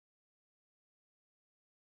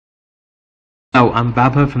Hello, I'm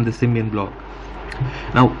Babur from the Simian blog.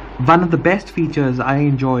 Now, one of the best features I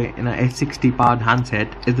enjoy in a S60 powered handset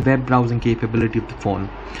is the web browsing capability of the phone.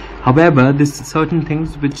 However, there's certain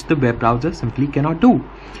things which the web browser simply cannot do.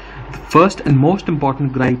 The first and most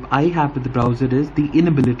important gripe I have with the browser is the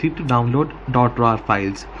inability to download .rar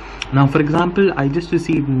files. Now, for example, I just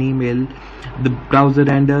received an email. The browser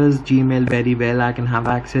renders Gmail very well. I can have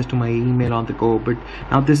access to my email on the go, but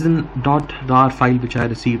now this is an .rar file which I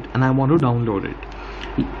received and I want to download it.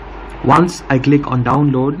 Once I click on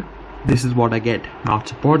download, this is what I get: not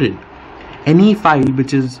supported. Any file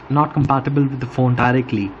which is not compatible with the phone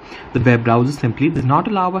directly, the web browser simply does not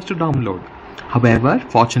allow us to download. However,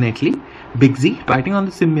 fortunately, Big Z, writing on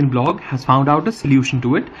the Simian blog, has found out a solution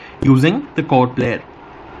to it using the code player.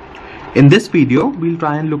 In this video, we'll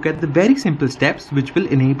try and look at the very simple steps which will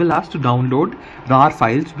enable us to download RAR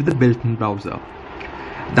files with the built-in browser.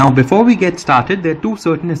 Now, before we get started, there are two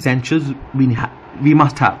certain essentials we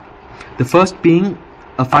must have. The first being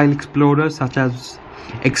a file explorer such as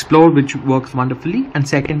Explore, which works wonderfully, and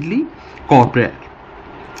secondly, code player.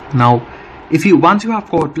 Now, once you have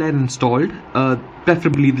code player installed,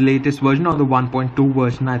 preferably the latest version or the 1.2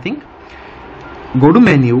 version, I think, go to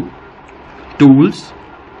menu, tools,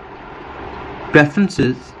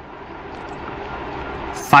 preferences,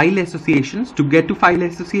 file associations. To get to file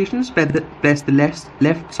associations, press the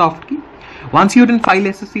left soft key. Once you're in file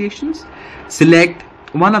associations, select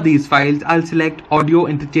one of these files. I'll select audio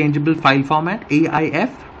interchangeable file format, AIF,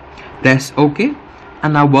 press OK,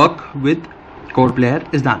 and now work with code player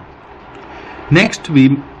is done. Next, we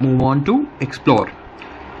move on to Explore.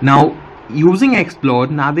 Now, using Explore,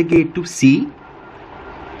 navigate to C,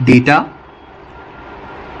 data,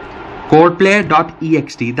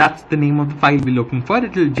 codeplayer.ext. That's the name of the file we're looking for.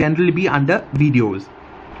 It will generally be under videos.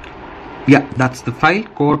 Yeah, that's the file,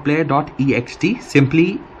 codeplayer.ext.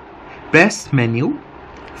 Simply press menu,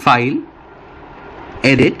 file,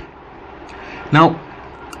 edit. Now,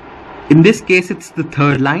 in this case, it's the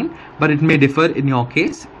third line, but it may differ in your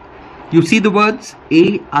case. You see the words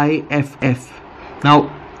AIFF.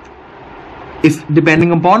 Now, if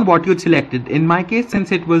depending upon what you selected, in my case,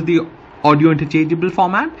 since it was the audio interchangeable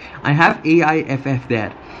format, I have AIFF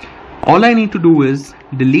there. All I need to do is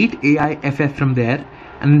delete AIFF from there,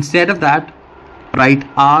 and instead of that, write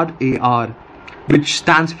RAR, which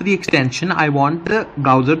stands for the extension I want the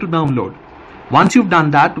browser to download. Once you've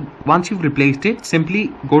done that, once you've replaced it,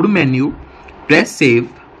 simply go to menu, press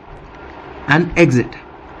save, and exit.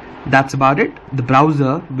 That's about it. The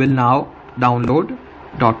browser will now download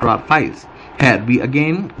 .rar files. Here we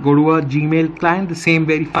again go to a Gmail client, the same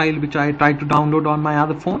very file which I tried to download on my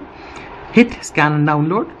other phone. Hit scan and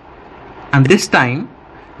download, and this time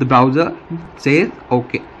the browser says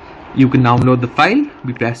OK. You can download the file.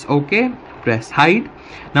 We press OK, press hide.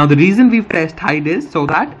 Now the reason we've pressed hide is so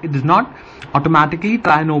that it does not automatically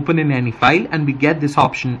try and open in any file, and we get this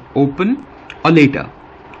option, open or later.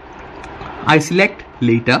 I select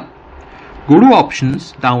later, go to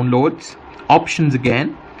options, downloads, options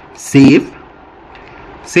again, save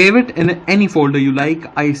it in any folder you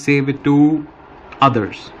like. I save it to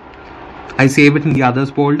others. I save it in the others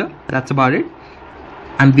folder. That's about it.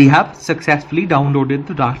 And we have successfully downloaded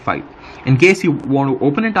the RAR file. In case you want to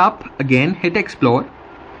open it up, again hit explore,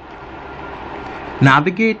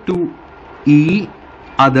 navigate to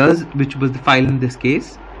others, which was the file in this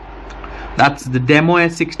case. That's the demo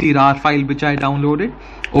S60 RAR file which I downloaded.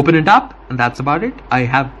 Open it up, and that's about it. I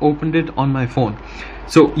have opened it on my phone.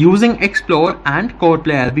 So using Explore and Code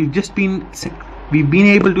Player, we've been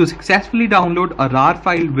able to successfully download a RAR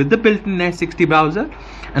file with the built-in S60 browser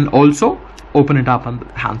and also open it up on the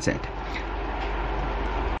handset.